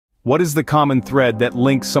What is the common thread that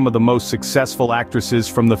links some of the most successful actresses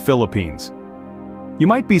from the Philippines? You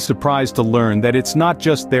might be surprised to learn that it's not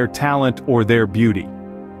just their talent or their beauty.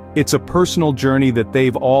 It's a personal journey that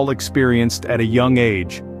they've all experienced at a young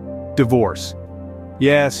age: divorce.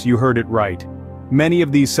 Yes, you heard it right. Many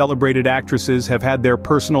of these celebrated actresses have had their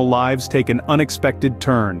personal lives take an unexpected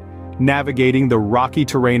turn, navigating the rocky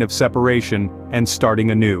terrain of separation and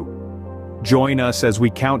starting anew. Join us as we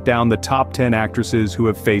count down the top 10 actresses who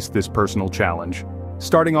have faced this personal challenge.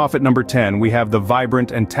 Starting off at number 10, we have the vibrant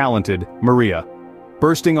and talented Maria.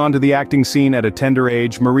 Bursting onto the acting scene at a tender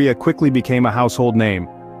age, Maria quickly became a household name.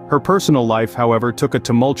 Her personal life, however, took a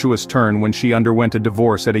tumultuous turn when she underwent a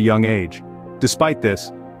divorce at a young age. Despite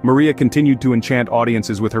this, Maria continued to enchant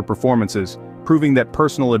audiences with her performances, proving that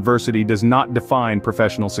personal adversity does not define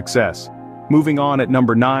professional success. Moving on at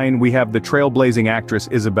number 9, we have the trailblazing actress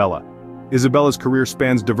Isabella. Isabella's career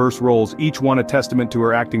spans diverse roles, each one a testament to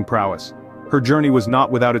her acting prowess. Her journey was not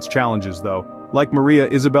without its challenges, though. Like Maria,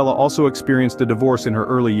 Isabella also experienced a divorce in her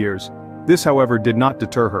early years. This, however, did not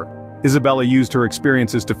deter her. Isabella used her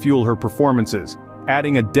experiences to fuel her performances,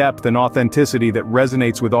 adding a depth and authenticity that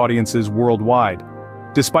resonates with audiences worldwide.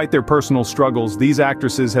 Despite their personal struggles, these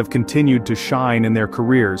actresses have continued to shine in their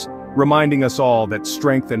careers, reminding us all that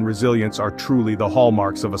strength and resilience are truly the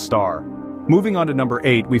hallmarks of a star. Moving on to number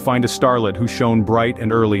 8, we find a starlet who shone bright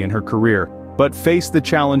and early in her career, but faced the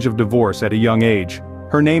challenge of divorce at a young age.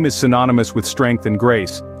 Her name is synonymous with strength and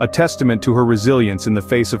grace, a testament to her resilience in the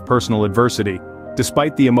face of personal adversity.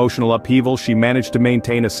 Despite the emotional upheaval, she managed to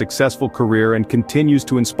maintain a successful career and continues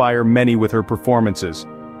to inspire many with her performances.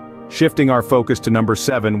 Shifting our focus to number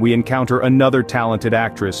 7, we encounter another talented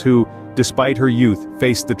actress who, despite her youth,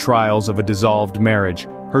 faced the trials of a dissolved marriage.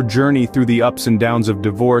 Her journey through the ups and downs of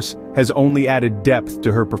divorce has only added depth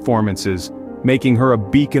to her performances, making her a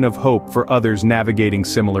beacon of hope for others navigating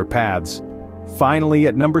similar paths. Finally,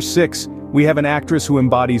 at number 6, we have an actress who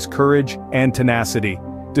embodies courage and tenacity.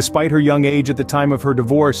 Despite her young age at the time of her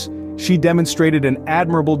divorce, she demonstrated an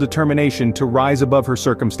admirable determination to rise above her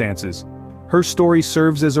circumstances. Her story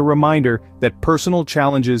serves as a reminder that personal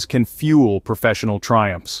challenges can fuel professional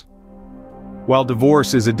triumphs. While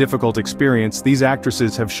divorce is a difficult experience, these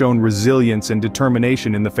actresses have shown resilience and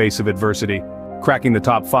determination in the face of adversity. Cracking the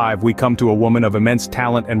top 5, we come to a woman of immense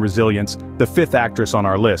talent and resilience, the 5th actress on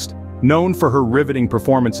our list. Known for her riveting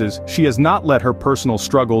performances, she has not let her personal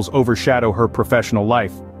struggles overshadow her professional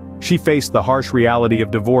life. She faced the harsh reality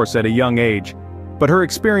of divorce at a young age, but her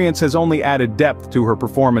experience has only added depth to her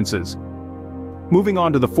performances. Moving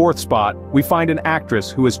on to the 4th spot, we find an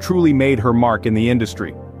actress who has truly made her mark in the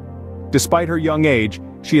industry. Despite her young age,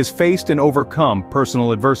 she has faced and overcome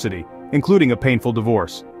personal adversity, including a painful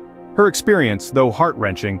divorce. Her experience, though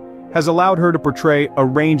heart-wrenching, has allowed her to portray a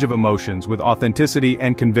range of emotions with authenticity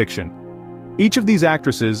and conviction. Each of these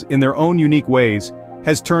actresses, in their own unique ways,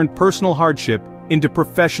 has turned personal hardship into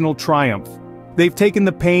professional triumph. They've taken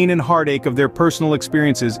the pain and heartache of their personal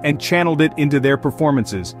experiences and channeled it into their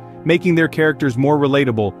performances, making their characters more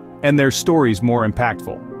relatable and their stories more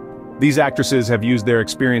impactful. These actresses have used their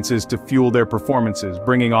experiences to fuel their performances,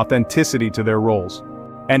 bringing authenticity to their roles.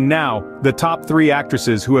 And now, the top 3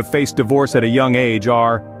 actresses who have faced divorce at a young age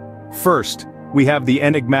are: first, we have the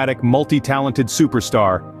enigmatic, multi-talented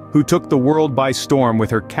superstar, who took the world by storm with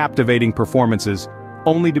her captivating performances,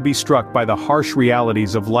 only to be struck by the harsh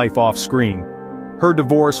realities of life off-screen. Her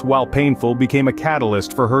divorce, while painful, became a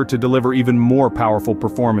catalyst for her to deliver even more powerful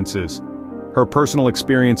performances. Her personal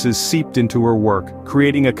experiences seeped into her work,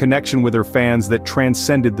 creating a connection with her fans that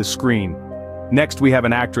transcended the screen. Next, we have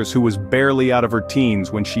an actress who was barely out of her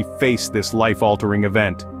teens when she faced this life-altering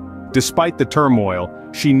event. Despite the turmoil,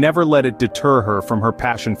 she never let it deter her from her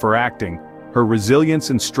passion for acting. Her resilience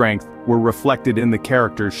and strength were reflected in the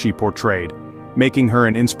characters she portrayed, making her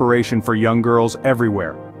an inspiration for young girls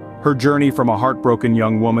everywhere. Her journey from a heartbroken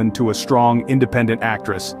young woman to a strong, independent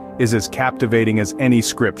actress is as captivating as any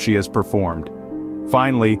script she has performed.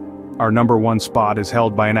 Finally, our number 1 spot is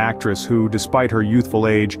held by an actress who, despite her youthful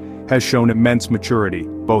age, has shown immense maturity,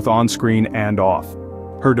 both on-screen and off.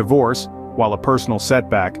 Her divorce, while a personal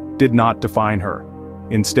setback, did not define her.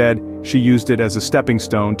 Instead, she used it as a stepping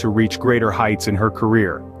stone to reach greater heights in her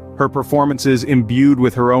career. Her performances, imbued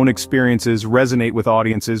with her own experiences, resonate with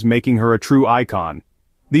audiences, making her a true icon.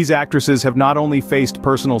 These actresses have not only faced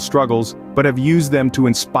personal struggles, but have used them to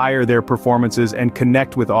inspire their performances and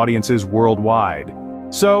connect with audiences worldwide.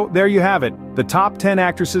 So, there you have it, the top 10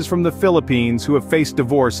 actresses from the Philippines who have faced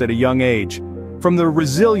divorce at a young age. From the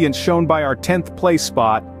resilience shown by our 10th place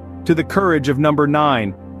spot, to the courage of number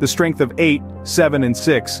 9, the strength of 8, 7 and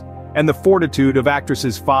 6, and the fortitude of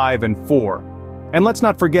actresses 5 and 4. And let's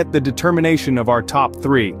not forget the determination of our top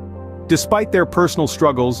three. Despite their personal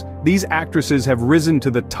struggles, these actresses have risen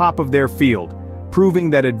to the top of their field, proving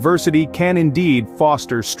that adversity can indeed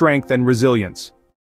foster strength and resilience.